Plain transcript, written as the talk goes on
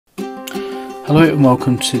Hello and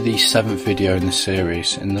welcome to the 7th video in the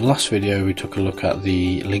series. In the last video we took a look at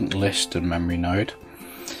the linked list and memory node.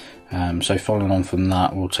 So following on from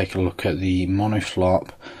that, we'll take a look at the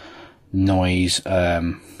monoflop, noise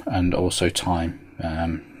and also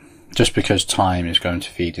time, just because time is going to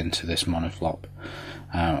feed into this monoflop,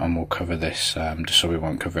 and we'll cover this just so we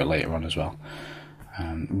won't cover it later on as well.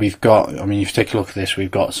 We've got, if you take a look at this, we've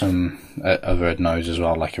got some other nodes as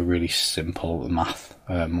well, like a really simple math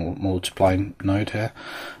multiplying node here,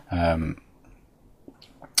 a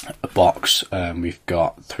box. We've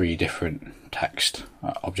got 3 different text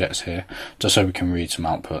objects here, just so we can read some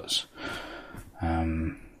outputs.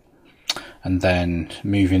 And then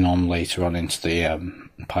moving on later on into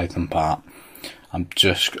the Python part, I'm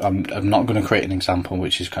not going to create an example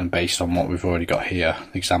which is kind of based on what we've already got here.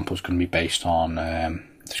 The example is going to be based on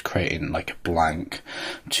just creating like a blank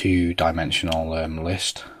 2-dimensional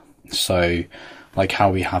list. So like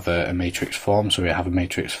how we have a matrix form, so we have a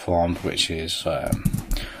matrix form which is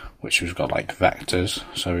which we've got like vectors.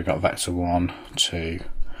 So we've got vector 1, 2,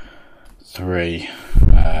 3,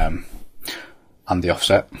 and the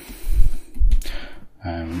offset.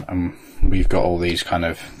 And we've got all these kind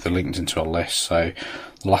of, they're linked into a list. So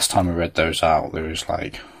the last time we read those out, there was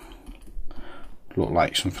like, looked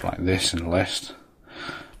like something like this in the list.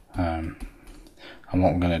 And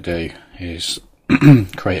what we're going to do is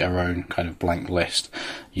create our own kind of blank list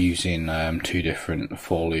using 2 different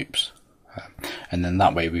for loops. And then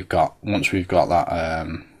that way we've got, once we've got that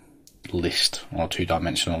list or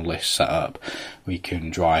 2-dimensional list set up, we can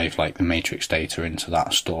drive like the matrix data into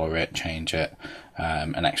that, store it, change it,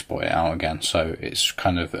 and export it out again. So it's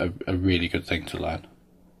kind of a really good thing to learn.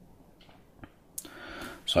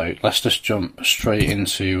 So let's just jump straight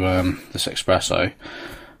into this Xpresso.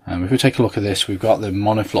 If we take a look at this, we've got the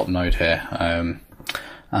monoflop node here,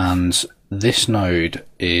 and this node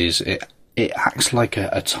is, it acts like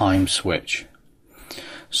a time switch.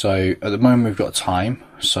 So at the moment we've got time,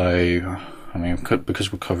 so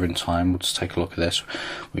because we're covering time, we'll just take a look at this.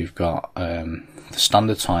 We've got the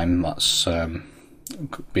standard time that's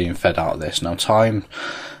being fed out of this. Now time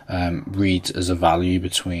reads as a value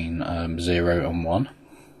between 0 and 1.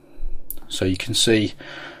 So you can see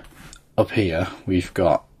up here we've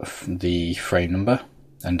got the frame number,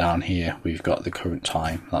 and down here we've got the current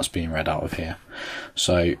time that's being read out of here.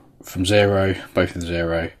 So from 0, both of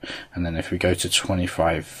 0, and then if we go to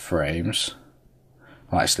 25 frames,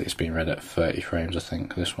 well actually it's being read at 30 frames I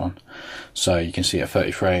think, this one. So you can see at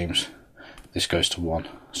 30 frames this goes to 1.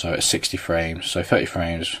 So at 60 frames, so 30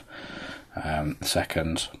 frames a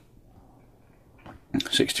second,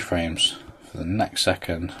 60 frames for the next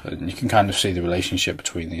second, and you can kind of see the relationship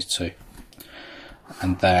between these two.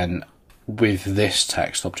 And then with this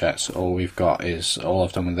text object, all we've got is, all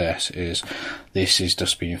I've done with this is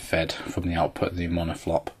just being fed from the output of the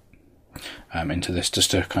monoflop into this,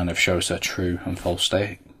 just to kind of show us a true and false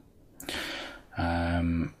state.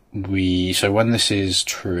 So when this is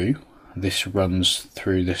true, this runs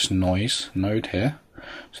through this noise node here.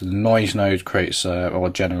 So the noise node creates or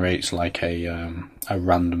generates like a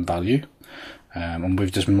random value, and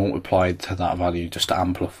we've just multiplied to that value just to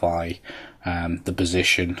amplify the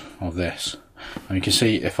position of this. And you can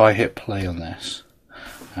see if I hit play on this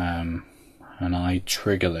and I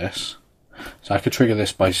trigger this, so I could trigger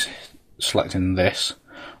this by selecting this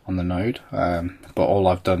on the node, but all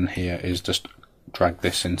I've done here is just drag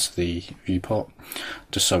this into the viewport,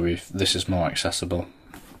 just so this is more accessible.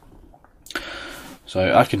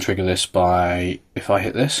 So I can trigger this by, if I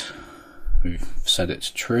hit this, we've set it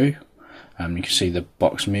to true. You can see the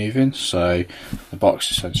box moving, so the box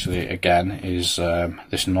essentially again is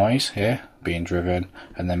this noise here being driven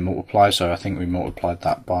and then multiplied. So I think we multiplied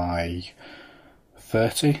that by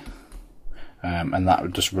 30, and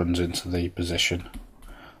that just runs into the position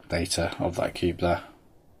data of that cube there.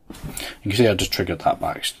 You can see I just triggered that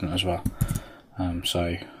by accident as well.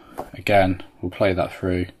 So again we'll play that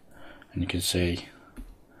through and you can see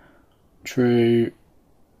true.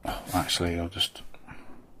 Actually I'll just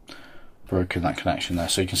broken that connection there,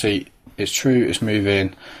 so you can see it's true, it's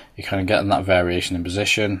moving, you're kind of getting that variation in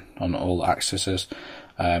position on all axes,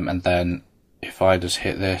 and then if I just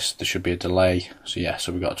hit this, there should be a delay. So yeah,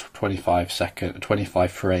 so we've got a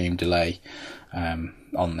 25 frame delay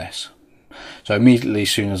on this. So immediately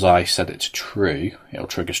as soon as I set it to true, it'll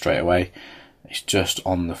trigger straight away. It's just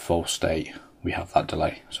on the false state we have that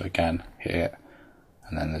delay. So again, hit it,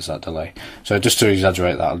 and then there's that delay. So just to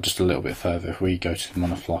exaggerate that just a little bit further, if we go to the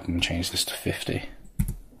monoflop and we change this to 50,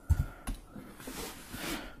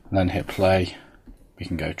 and then hit play, we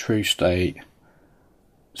can go true state,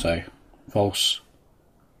 so false,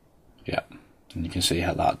 yeah, and you can see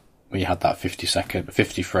how that we had that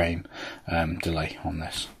 50 frame delay on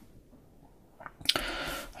this.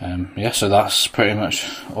 Yeah, so that's pretty much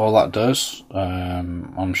all that does.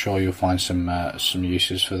 I'm sure you'll find some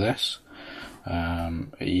uses for this.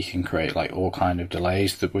 You can create like all kind of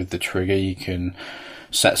delays. With the trigger you can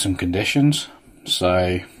set some conditions.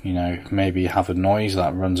 So, you know, maybe you have a noise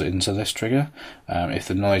that runs into this trigger. If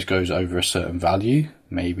the noise goes over a certain value,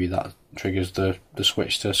 maybe that triggers the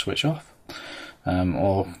switch to switch off,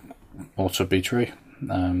 or to be true.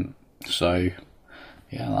 So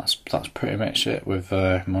yeah, that's pretty much it with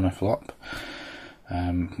Monoflop.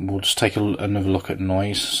 We'll just take another look at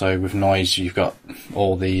noise. So with noise, you've got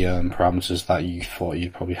all the parameters that you thought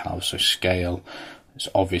you'd probably have. So scale, it's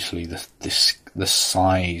obviously the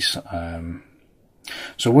size.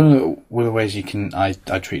 So one of the ways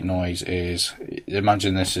I treat noise is,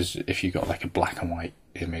 imagine this as if you got like a black and white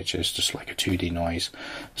image. It's just like a 2D noise.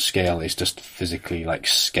 Scale is just physically like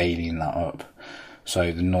scaling that up.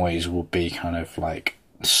 So the noise will be kind of like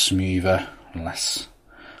smoother, less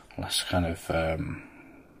kind of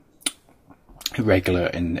irregular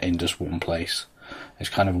in just one place. It's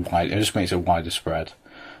kind of wide. It just makes a wider spread.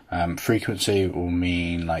 Frequency will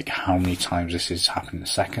mean like how many times this is happening a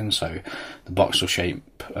second. So the box will shake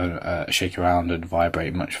around and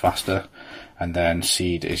vibrate much faster. And then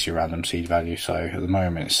seed is your random seed value. So at the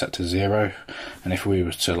moment it's set to 0, and if we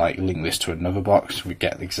were to like link this to another box, we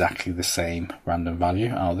get exactly the same random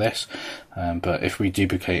value out of this. But if we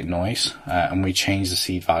duplicate noise and we change the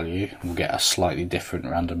seed value, we'll get a slightly different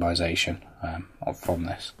randomization from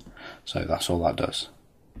this. So that's all that does.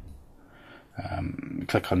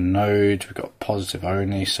 Click on node, we've got positive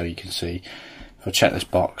only, so you can see if I check this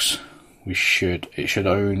box, it should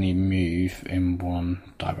only move in one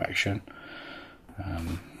direction.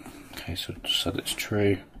 Okay, so just set it's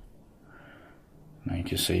true. Now you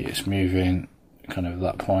can see it's moving kind of at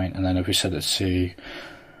that point, and then if we set it to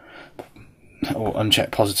or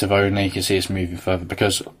uncheck positive only, you can see it's moving further,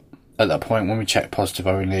 because at that point when we check positive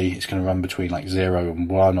only, it's going to run between like 0 and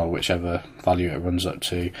 1, or whichever value it runs up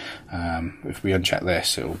to. If we uncheck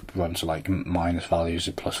this, it will run to like minus values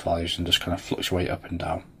and plus values, and just kind of fluctuate up and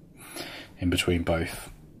down in between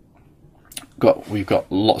both. We've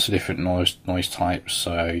got lots of different noise types,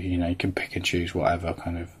 so you know, you can pick and choose whatever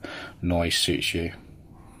kind of noise suits you.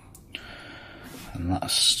 And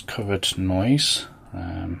that's covered noise.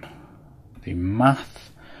 The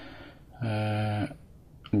math,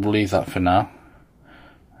 we'll leave that for now.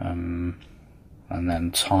 And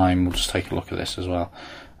then time, we'll just take a look at this as well,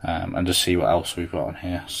 and just see what else we've got on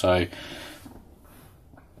here. So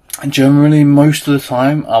generally, most of the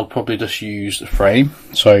time, I'll probably just use the frame.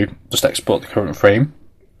 So just export the current frame,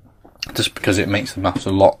 just because it makes the maths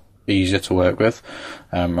a lot easier to work with,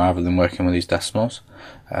 rather than working with these decimals.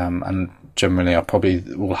 And generally, I probably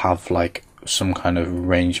will have like some kind of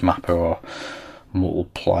range mapper or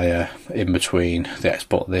multiplier in between the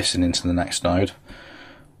export of this and into the next node.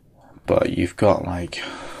 But you've got like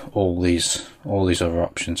all these other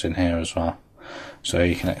options in here as well. So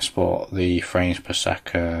you can export the frames per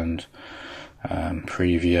second,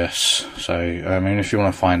 previous. So I mean, if you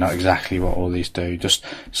want to find out exactly what all these do, just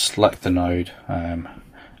select the node, and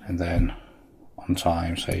then on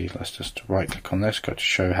time, say let's just right click on this, go to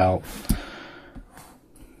show help.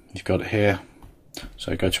 You've got it here.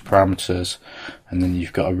 So go to parameters, and then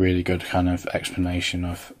you've got a really good kind of explanation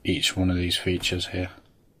of each one of these features here.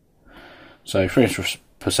 So frames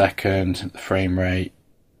per second, the frame rate,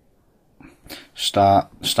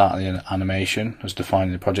 start the animation as defined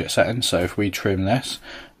in the project settings. So if we trim this,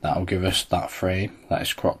 that will give us that frame that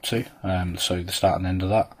is cropped to, so the start and end of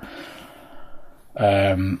that.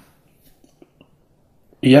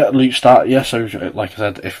 Yeah, loop start, yeah, so like I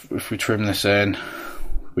said, if we trim this in,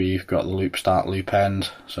 we've got the loop start, loop end,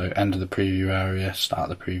 so end of the preview area, start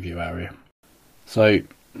the preview area. So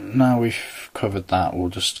now we've covered that, we'll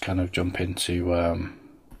just kind of jump into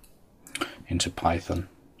Python.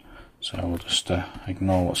 So we'll just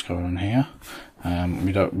ignore what's going on here.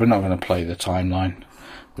 We're not going to play the timeline.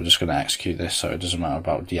 We're just going to execute this, so it doesn't matter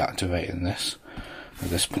about deactivating this at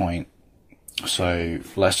this point. So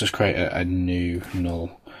let's just create a new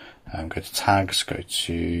null. Go to tags, go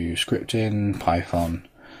to scripting, Python,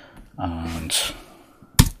 and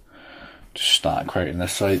just start creating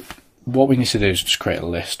this. So what we need to do is just create a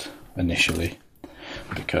list initially,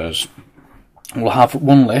 because we'll have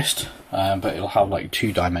one list, but it'll have like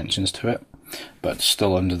 2 dimensions to it, but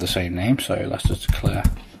still under the same name. So let's just declare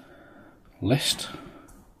list.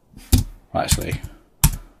 Actually,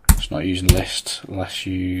 it's not using list. Let's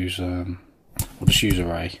use we'll just use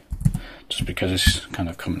array, just because it's kind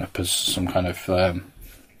of coming up as some kind of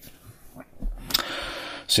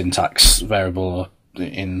syntax variable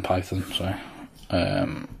in Python.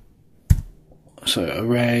 So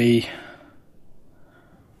array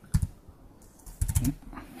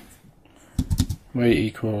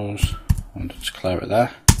equals, I'll just declare it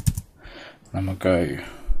there, and we'll go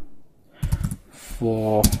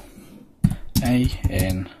for a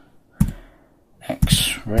in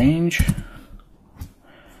x range,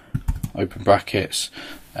 open brackets,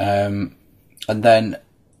 and then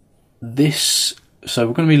this, so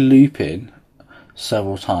we're going to be looping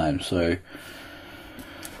several times. So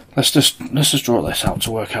let's just draw this out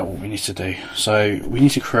to work out what we need to do. So we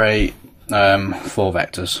need to create 4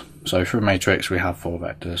 vectors. So for a matrix we have 4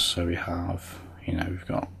 vectors. So we have, we've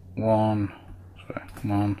got 1,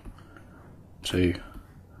 2,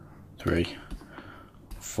 3,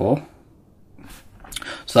 4.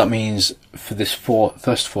 So that means for this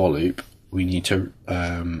first for loop, we need to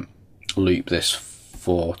loop this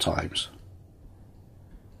 4 times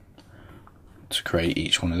to create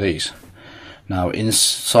each one of these. Now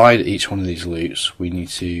inside each one of these loops, we need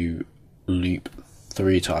to loop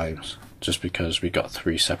 3 times, just because we got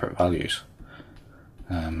 3 separate values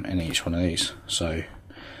in each one of these. So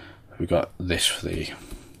we've got this for the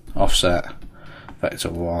offset, vector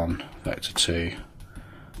 1, vector 2,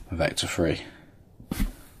 and vector 3.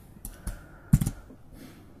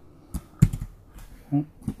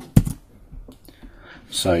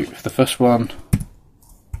 So for the first one,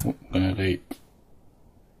 I'm going to loop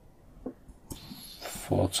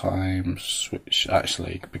 4 times, which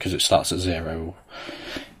actually, because it starts at 0,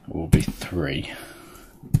 will be 3.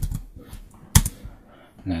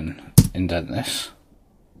 And then indent this,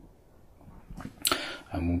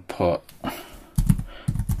 and we'll put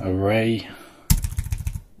array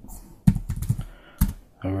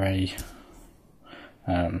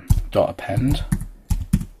dot append,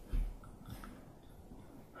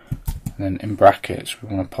 and then in brackets we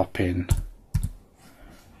want to pop in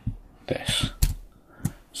this.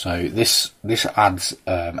 So this adds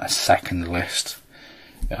a second list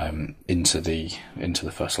into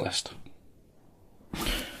the first list.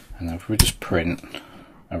 And then if we just print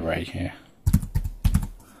array here,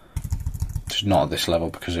 which is not at this level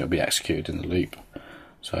because it'll be executed in the loop,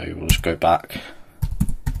 so we'll just go back,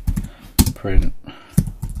 print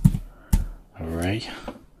array,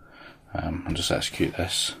 and just execute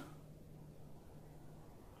this.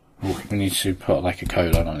 We need to put like a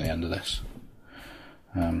colon on the end of this.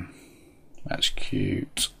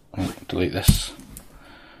 Execute, delete this.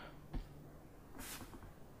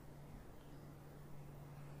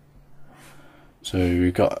 So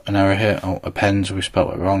we've got an error here. Oh, append, we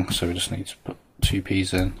spelled it wrong, so we just need to put 2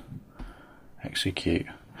 P's in. Execute.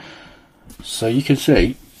 So you can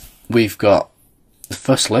see we've got the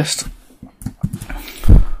first list,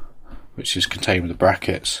 which is contained with the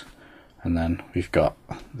brackets, and then we've got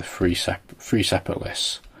the three separate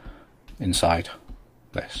lists inside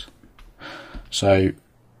this. So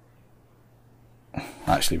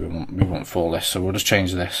actually we want 4 lists, so we'll just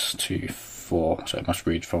change this to 4, so it must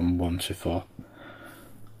read from 1 to 4.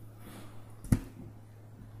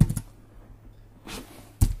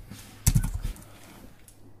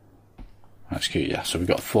 Execute, yeah, so we've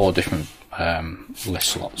got 4 different list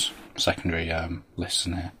slots, secondary lists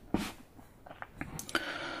in here.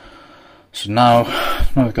 So now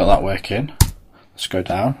we've got that working, let's go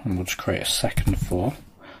down and we'll just create a second for.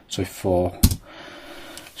 So for,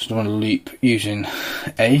 so I want to loop using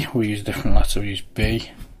A, we'll use a different letter, we'll use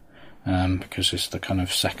B, because it's the kind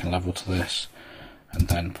of second level to this, and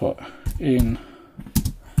then put in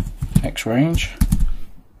X range,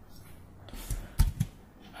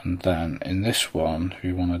 and then in this one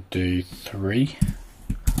we want to do 3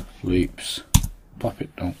 loops, pop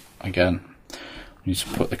it down again, we need to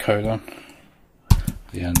put the colon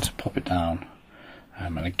at the end, pop it down,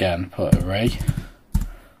 and again put array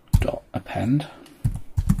dot append,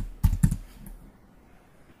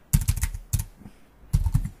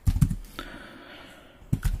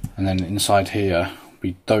 and then inside here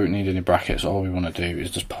we don't need any brackets, all we want to do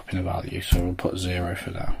is just pop in a value, so we'll put 0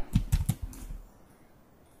 for now,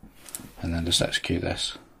 and then just execute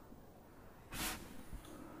this.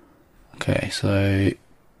 Okay, so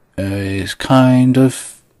it's kind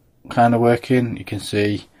of working. You can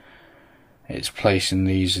see it's placing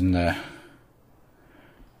these in the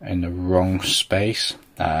wrong space,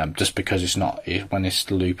 just because it's not, when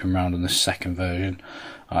it's looping around on the second version,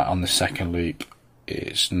 on the second loop,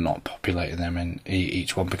 it's not populating them in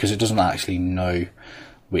each one, because it doesn't actually know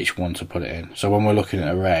which one to put it in. So when we're looking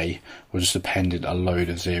at array, we're just appending a load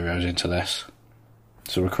of zeros into this.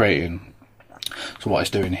 So we're creating, so what it's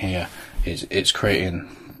doing here is it's creating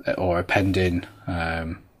or appending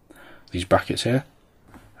these brackets here,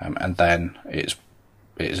 and then it's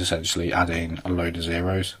essentially adding a load of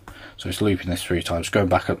zeros. So it's looping this 3 times, going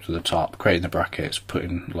back up to the top, creating the brackets,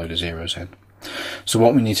 putting a load of zeros in. So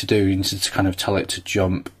what we need to do is to kind of tell it to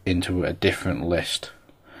jump into a different list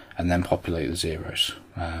and then populate the zeros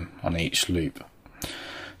on each loop.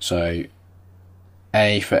 So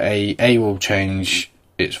A will change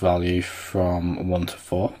its value from 1 to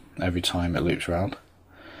 4 every time it loops around,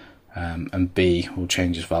 and B will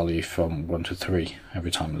change its value from 1 to 3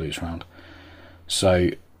 every time it loops around. So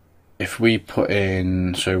if we put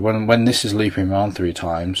in, so when this is looping around 3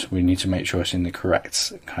 times, we need to make sure it's in the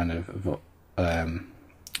correct kind of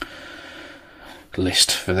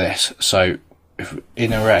list for this. So if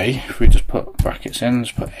in array, if we just put brackets in,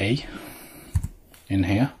 just put A in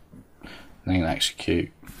here, and then execute,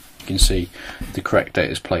 you can see the correct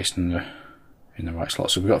data is placed in the right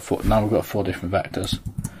slot. So we've got 4, now we've got 4 different vectors.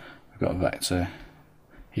 We've got a vector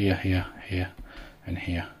here, here, here, and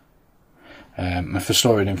here. And for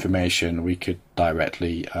storing information, we could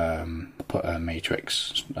directly put a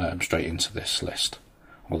matrix straight into this list,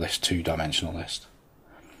 or this 2-dimensional list.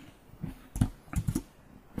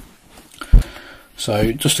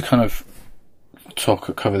 So just to kind of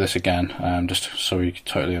cover this again, just so we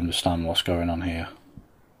totally understand what's going on here.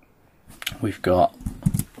 We've got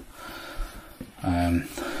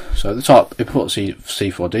so at the top import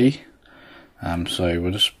C4D. So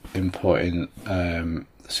we're just importing the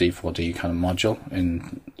C4D kind of module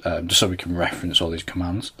in just so we can reference all these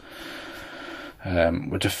commands.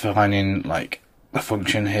 We're defining like a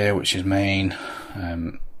function here, which is main,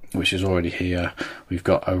 which is already here. We've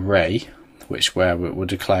got array, where we're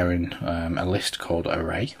declaring a list called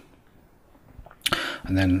array,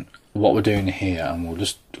 and then what we're doing here, and we'll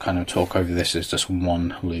just kind of talk over this, is just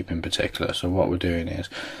one loop in particular. So what we're doing is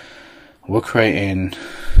we're creating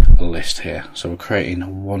a list here. So we're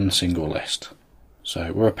creating one single list.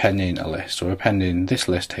 So we're appending a list. So we're appending this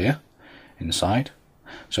list here inside.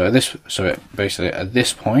 So basically at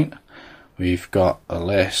this point we've got a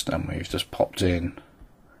list, and we've just popped in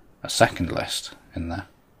a second list in there.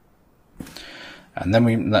 And then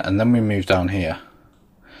we move down here,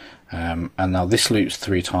 and now this loops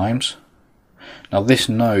 3 times. Now this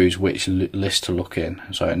knows which list to look in,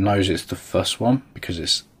 so it knows it's the first one because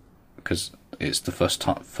it's the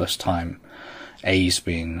first time A's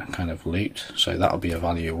been kind of looped, so that'll be a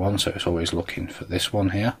value of 1. So it's always looking for this one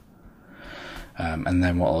here, and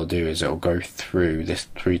then what I'll do is it'll go through this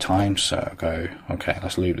 3 times. So I'll go, okay,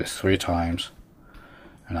 let's loop this 3 times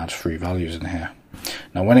and add 3 values in here.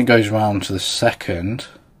 Now when it goes around to the second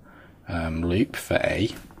loop for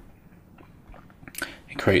A,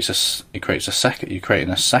 you're creating a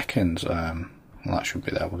second, well, that should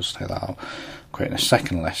be there, we'll just take that out, creating a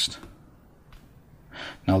second list.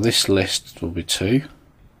 Now this list will be 2,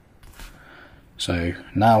 so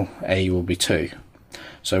now A will be 2.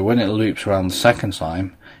 So when it loops around the second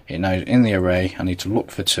time, it knows in the array I need to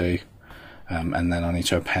look for 2, and then I need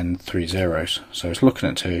to append 3 zeros. So it's looking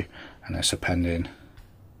at 2 and it's appending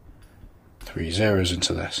 3 zeros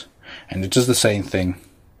into this, and it does the same thing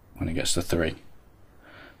when it gets to 3.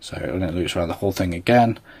 So when it loops around the whole thing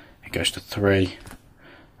again, it goes to 3,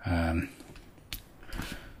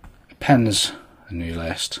 appends a new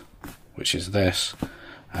list, which is this,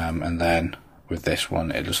 and then with this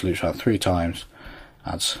one it just loops around 3 times,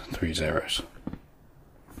 adds 3 zeros,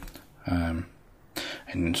 and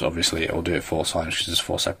obviously it will do it 4 times because there's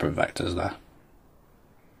 4 separate vectors there.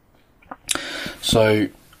 So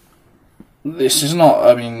this is not,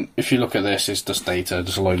 I mean, if you look at this, it's just data,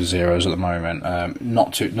 just a load of zeros at the moment.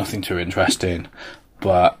 Nothing too interesting,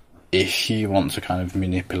 but if you want to kind of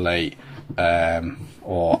manipulate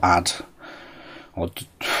or add or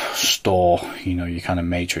store, you know, your kind of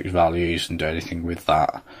matrix values and do anything with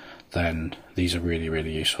that, then these are really,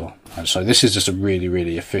 really useful. And so this is just a really,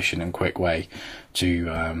 really efficient and quick way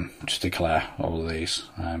to declare all of these.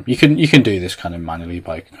 You can do this kind of manually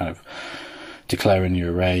by kind of declaring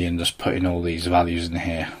your array and just putting all these values in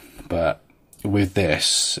here, but with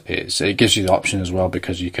this it gives you the option as well,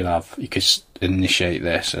 because you could initiate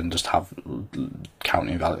this and just have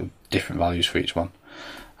counting different values for each one,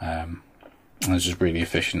 and it's just really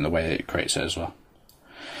efficient the way it creates it as well.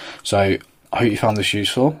 So I hope you found this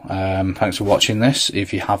useful. Thanks for watching this.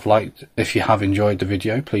 If you have enjoyed the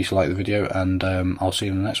video, please like the video, and I'll see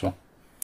you in the next one.